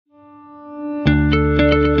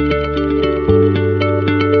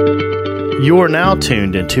You are now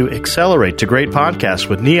tuned into Accelerate to Great Podcast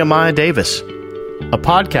with Nehemiah Davis, a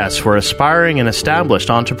podcast for aspiring and established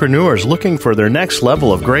entrepreneurs looking for their next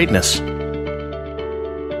level of greatness.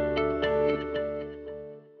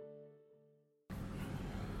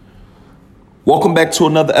 Welcome back to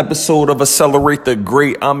another episode of Accelerate the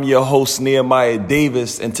Great. I'm your host, Nehemiah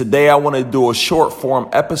Davis, and today I want to do a short form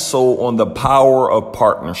episode on the power of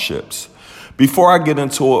partnerships. Before I get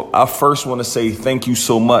into it, I first want to say thank you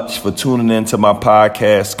so much for tuning into my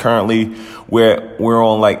podcast. Currently, we're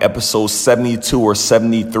on like episode 72 or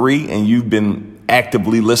 73, and you've been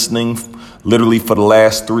actively listening literally for the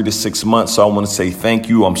last 3 to 6 months. So I want to say thank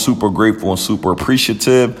you. I'm super grateful and super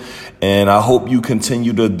appreciative. And I hope you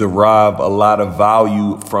continue to derive a lot of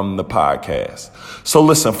value from the podcast. So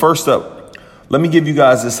listen, first up, let me give you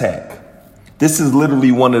guys this hack. This is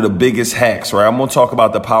literally one of the biggest hacks, right? I'm going to talk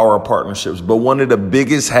about the power of partnerships, but one of the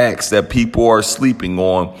biggest hacks that people are sleeping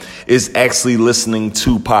on is actually listening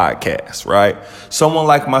to podcasts, right? Someone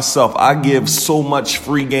like myself, I give so much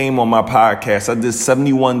free game on my podcast. I did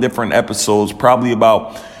 71 different episodes, probably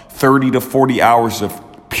about 30 to 40 hours of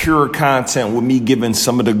pure content with me giving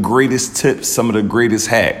some of the greatest tips, some of the greatest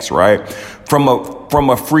hacks, right? From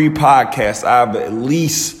a free podcast, I've at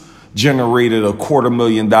least generated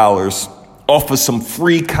 $250,000 off of some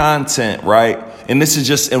free content, right? And this is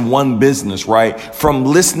just in one business, right? From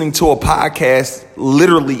listening to a podcast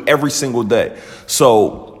literally every single day.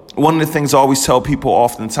 So one of the things I always tell people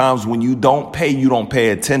oftentimes, when you don't pay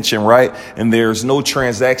attention, right? And there's no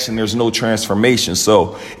transaction, there's no transformation.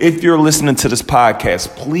 So if you're listening to this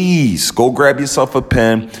podcast, please go grab yourself a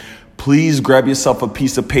pen. Please grab yourself a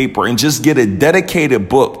piece of paper and just get a dedicated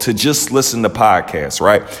book to just listen to podcasts,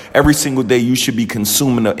 right? Every single day, you should be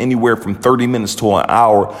consuming anywhere from 30 minutes to an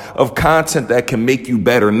hour of content that can make you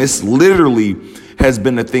better. And this literally has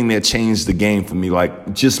been the thing that changed the game for me.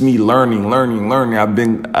 Like just me learning.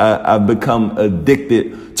 I've become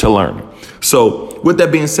addicted to learning. So with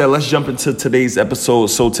that being said, let's jump into today's episode.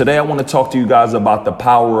 So today I want to talk to you guys about the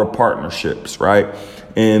power of partnerships, right?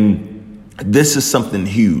 And this is something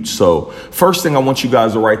huge. So first thing I want you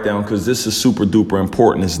guys to write down, because this is super duper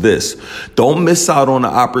important, is this. Don't miss out on the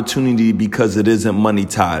opportunity because it isn't money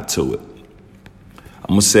tied to it.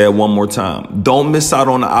 I'm going to say it one more time. Don't miss out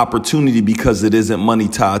on the opportunity because it isn't money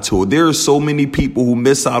tied to it. There are so many people who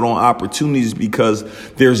miss out on opportunities because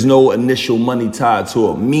there's no initial money tied to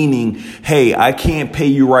it. Meaning, hey, I can't pay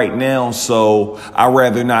you right now, so I'd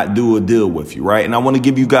rather not do a deal with you, right? And I want to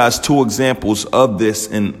give you guys 2 examples of this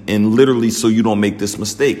and literally so you don't make this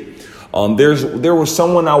mistake. There was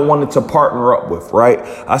someone I wanted to partner up with, right?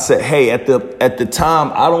 I said, hey, at the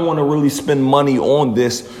time, I don't want to really spend money on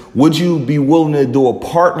this. Would you be willing to do a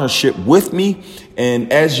partnership with me?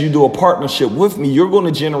 And as you do a partnership with me, you're going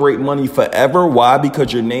to generate money forever. Why?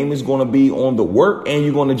 Because your name is going to be on the work and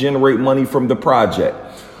you're going to generate money from the project.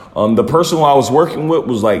 The person who I was working with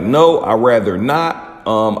was like, no, I'd rather not.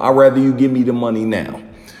 I'd rather you give me the money now.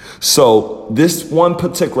 So this one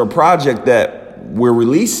particular project that we're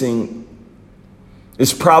releasing,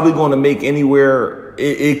 it's probably going to make anywhere,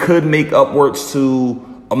 it could make upwards to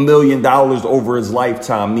 $1 million over his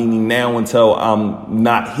lifetime, meaning now until I'm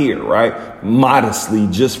not here, right? Modestly,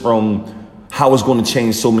 just from how it's going to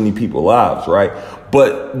change so many people's lives, right?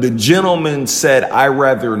 But the gentleman said, I'd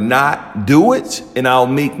rather not do it, and I'll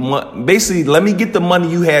make money. Basically, let me get the money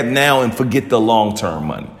you have now and forget the long-term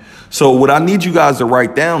money. So what I need you guys to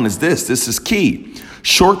write down is this. This is key.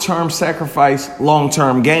 Short-term sacrifice,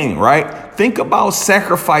 long-term gain, right? Think about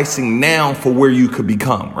sacrificing now for where you could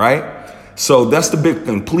become, right? So that's the big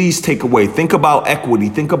thing. Please take away. Think about equity.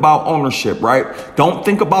 Think about ownership, right? Don't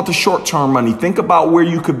think about the short-term money. Think about where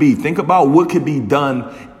you could be. Think about what could be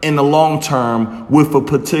done in the long term with a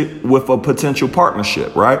potential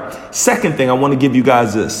partnership, right? Second thing, I want to give you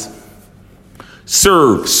guys this.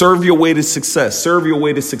 Serve your way to success. Serve your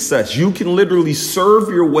way to success. You can literally serve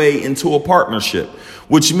your way into a partnership,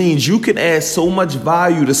 which means you can add so much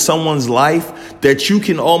value to someone's life that you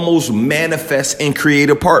can almost manifest and create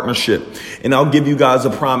a partnership. And I'll give you guys a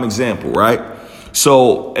prime example, right?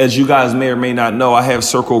 So as you guys may or may not know, I have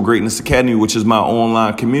Circle of Greatness Academy, which is my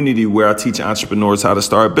online community where I teach entrepreneurs how to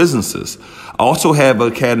start businesses. I also have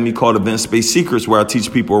an academy called Event Space Secrets where I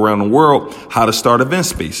teach people around the world how to start event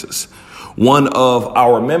spaces. One of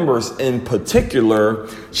our members in particular,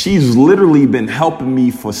 she's literally been helping me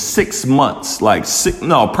for 6 months,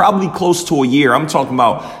 probably close to a year. I'm talking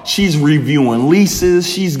about she's reviewing leases.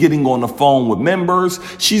 She's getting on the phone with members.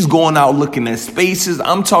 She's going out looking at spaces.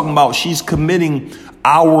 I'm talking about she's committing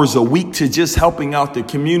hours a week to just helping out the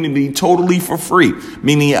community totally for free.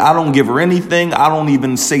 Meaning I don't give her anything. I don't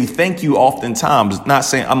even say thank you oftentimes. Not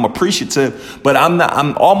saying I'm appreciative, but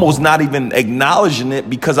I'm almost not even acknowledging it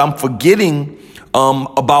because I'm forgetting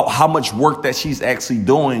about how much work that she's actually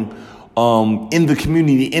doing in the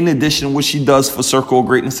community, in addition to what she does for Circle of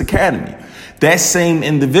Greatness Academy. That same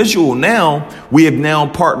individual now, we have now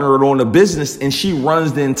partnered on a business and she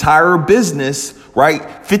runs the entire business, right?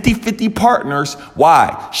 50-50 partners.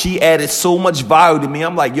 Why? She added so much value to me.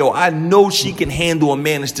 I'm like, yo, I know she can handle and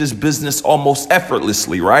manage this business almost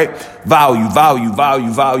effortlessly, right? Value.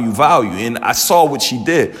 And I saw what she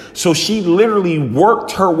did. So she literally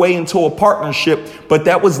worked her way into a partnership, but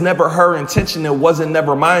that was never her intention. It wasn't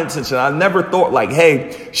never my intention. I never thought like,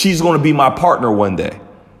 hey, she's going to be my partner one day.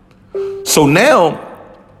 So now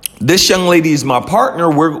this young lady is my partner.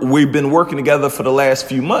 We've been working together for the last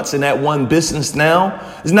few months, and that one business now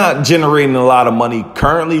is not generating a lot of money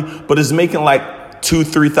currently, but it's making like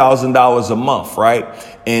 $2,000-$3,000 a month, right?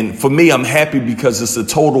 And for me, I'm happy because it's a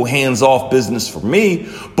total hands-off business for me.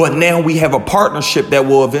 But now we have a partnership that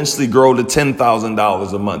will eventually grow to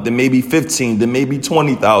 $10,000 a month, then maybe 15, then maybe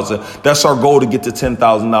 20,000. That's our goal, to get to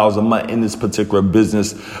 $10,000 a month in this particular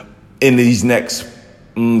business in these next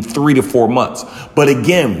 3 to 4 months. But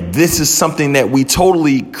again, this is something that we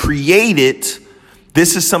totally created.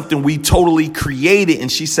 And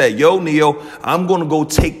she said, yo, Neo, I'm going to go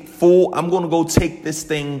take this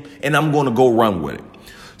thing and I'm going to go run with it.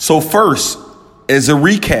 So first, as a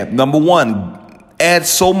recap, number one, add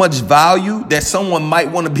so much value that someone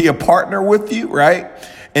might want to be a partner with you, right?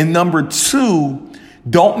 And number two,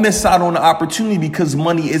 don't miss out on the opportunity because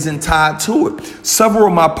money isn't tied to it. Several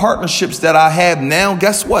of my partnerships that I have now,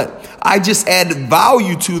 guess what? I just added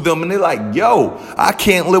value to them and they're like, yo, I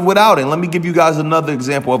can't live without it. And let me give you guys another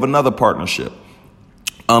example of another partnership.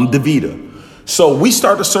 DaVita. So we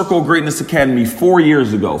started Circle of Greatness Academy 4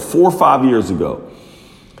 or 5 years ago.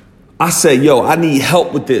 I said, yo, I need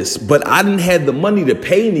help with this, but I didn't have the money to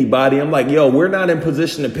pay anybody. I'm like, yo, we're not in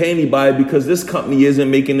position to pay anybody because this company isn't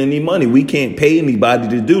making any money. We can't pay anybody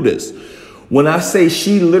to do this. When I say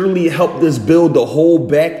she literally helped us build the whole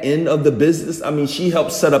back end of the business, I mean, she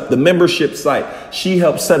helped set up the membership site. She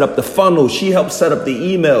helped set up the funnel. She helped set up the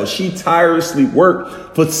email. She tirelessly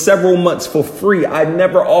worked for several months for free. I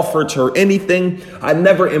never offered her anything. I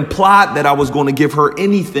never implied that I was going to give her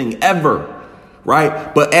anything ever.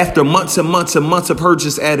 Right. But after months and months and months of her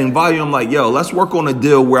just adding value, I'm like, yo, let's work on a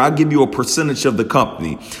deal where I give you a percentage of the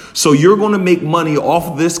company. So you're going to make money off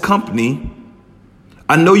of this company.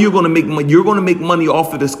 I know you're going to make money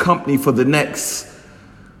off of this company for the next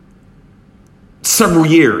several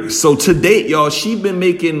years. So to date, y'all, she's been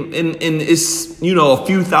making and it's, a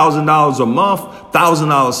few $1,000s a month,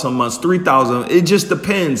 $1,000 some months, $3,000. It just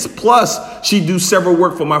depends. Plus, she do several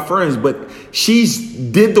work for my friends, but she's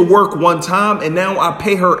did the work one time and now I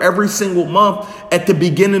pay her every single month at the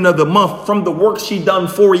beginning of the month from the work she done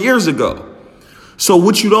 4 years ago. So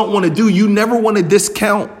what you don't want to do, you never want to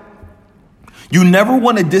discount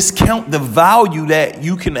the value that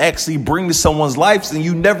you can actually bring to someone's lives, and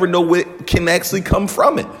you never know what can actually come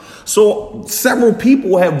from it. So several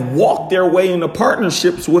people have walked their way into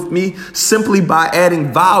partnerships with me simply by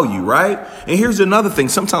adding value, right? And here's another thing.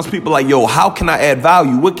 Sometimes people are like, yo, how can I add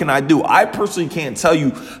value? What can I do? I personally can't tell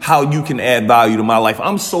you how you can add value to my life.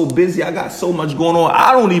 I'm so busy. I got so much going on.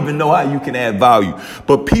 I don't even know how you can add value.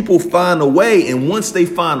 But people find a way. And once they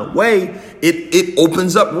find a way, it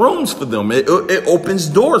opens up rooms for them. It opens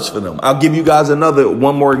doors for them. I'll give you guys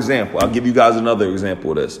one more example. I'll give you guys another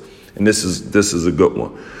example of this. And this is a good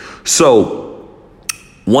one. So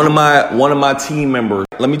one of my team members,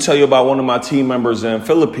 let me tell you about one of my team members in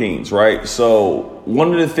Philippines, right? So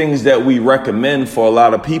one of the things that we recommend for a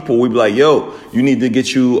lot of people, we be like, yo, you need to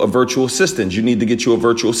get you a virtual assistant. You need to get you a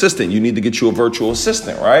virtual assistant. You need to get you a virtual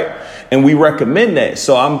assistant, right? And we recommend that.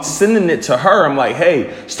 So I'm sending it to her. I'm like,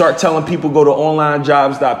 hey, start telling people go to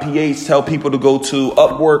onlinejobs.ph, tell people to go to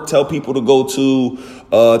Upwork, tell people to go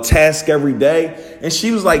to Task Every Day. And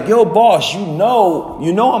she was like, yo, boss, you know,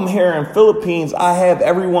 I'm here in Philippines. I have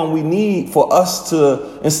everyone we need for us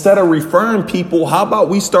to, instead of referring people, how about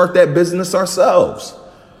we start that business ourselves?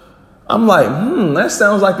 I'm like, that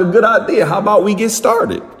sounds like a good idea. How about we get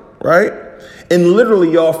started? Right. And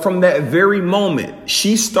literally, y'all, from that very moment,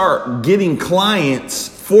 she start getting clients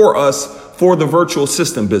for us for the virtual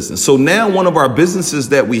assistant business. So now one of our businesses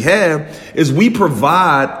that we have is we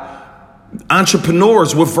provide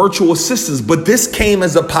entrepreneurs with virtual assistants, but this came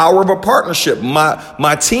as a power of a partnership.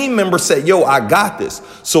 My team member said, yo, I got this.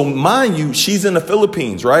 So mind you, she's in the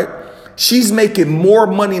Philippines, right? She's making more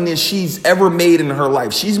money than she's ever made in her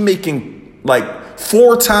life. She's making like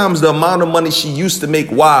 4 times the amount of money she used to make.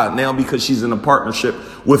 Why? Now because she's in a partnership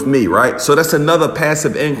with me, right? So that's another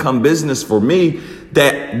passive income business for me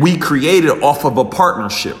that we created off of a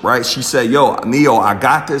partnership, right? She said, yo, Neo, I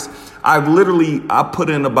got this. I put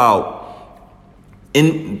in about,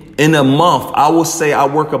 in a month, I will say I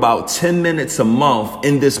work about 10 minutes a month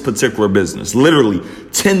in this particular business, literally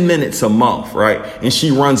 10 minutes a month, right? And she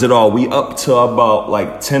runs it all. We up to about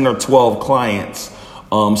like 10 or 12 clients.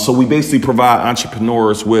 So we basically provide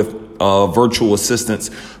entrepreneurs with virtual assistants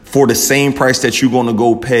for the same price that you're going to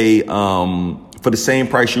go pay.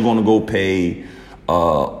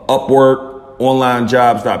 Upwork,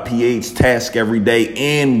 onlinejobs.ph, task every day,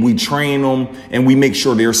 and we train them and we make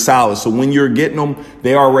sure they're solid. So when you're getting them,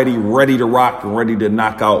 they're already ready to rock and ready to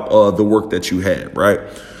knock out the work that you have, right?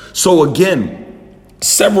 So again,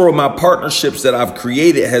 several of my partnerships that I've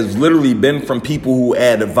created has literally been from people who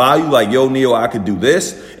added value, like, yo, Neo, I could do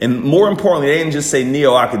this. And more importantly, they didn't just say,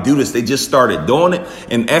 Neo, I could do this. They just started doing it.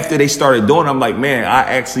 And after they started doing it, I'm like, man, I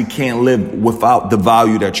actually can't live without the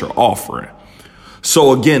value that you're offering.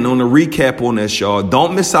 So again, on the recap on this, y'all,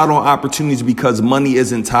 don't miss out on opportunities because money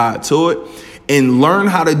isn't tied to it, and learn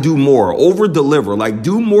how to do more, over deliver, like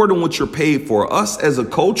do more than what you're paid for. Us as a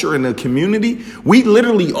culture and a community, we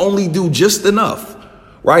literally only do just enough,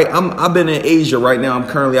 right? I've been in Asia right now.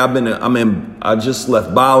 I just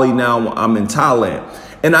left Bali. Now I'm in Thailand,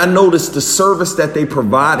 and I noticed the service that they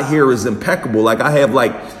provide here is impeccable. Like I have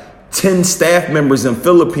like 10 staff members in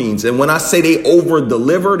Philippines. And when I say they over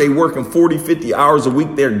deliver, they working 40, 50 hours a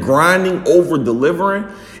week. They're grinding, over delivering.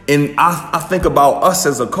 And I think about us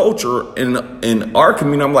as a culture in our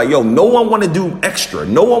community. I'm like, yo, no one want to do extra.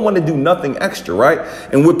 No one want to do nothing extra, right?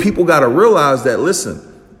 And what people got to realize that, listen,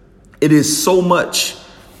 it is so much.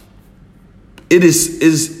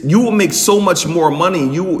 You will make so much more money.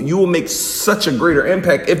 You will make such a greater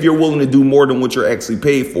impact if you're willing to do more than what you're actually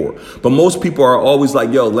paid for. But most people are always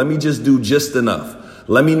like, yo, let me just do just enough.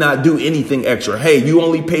 Let me not do anything extra. Hey, you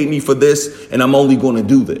only paid me for this and I'm only going to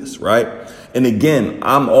do this, right? And again,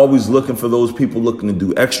 I'm always looking for those people looking to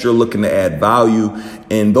do extra, looking to add value.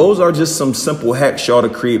 And those are just some simple hacks, y'all, to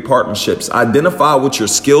create partnerships. Identify what your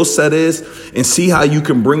skill set is and see how you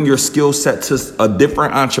can bring your skill set to a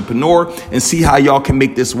different entrepreneur and see how y'all can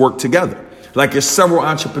make this work together. Like there's several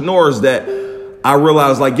entrepreneurs that I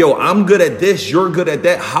realized like, yo, I'm good at this. You're good at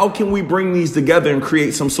that. How can we bring these together and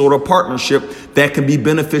create some sort of partnership that can be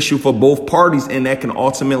beneficial for both parties and that can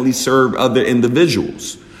ultimately serve other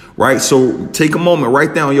individuals? Right. So take a moment,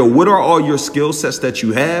 write down, yo, what are all your skill sets that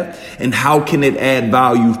you have and how can it add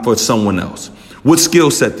value for someone else? What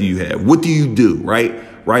skill set do you have? What do you do? Right.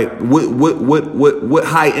 What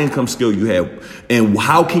high income skill you have and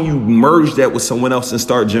how can you merge that with someone else and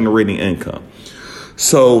start generating income?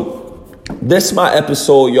 So this is my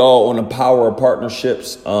episode, y'all, on the power of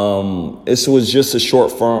partnerships. This was just a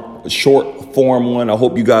short form one. I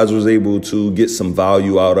hope you guys was able to get some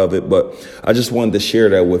value out of it, but I just wanted to share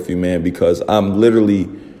that with you, man, because I'm literally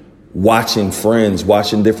watching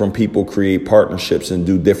different people create partnerships and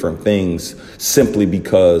do different things simply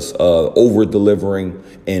because over delivering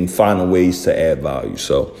and finding ways to add value.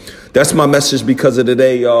 So that's my message because of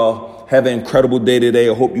today, y'all. Have an incredible day today.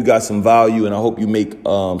 I hope you got some value and I hope you make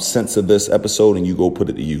sense of this episode and you go put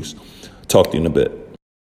it to use. Talk to you in a bit.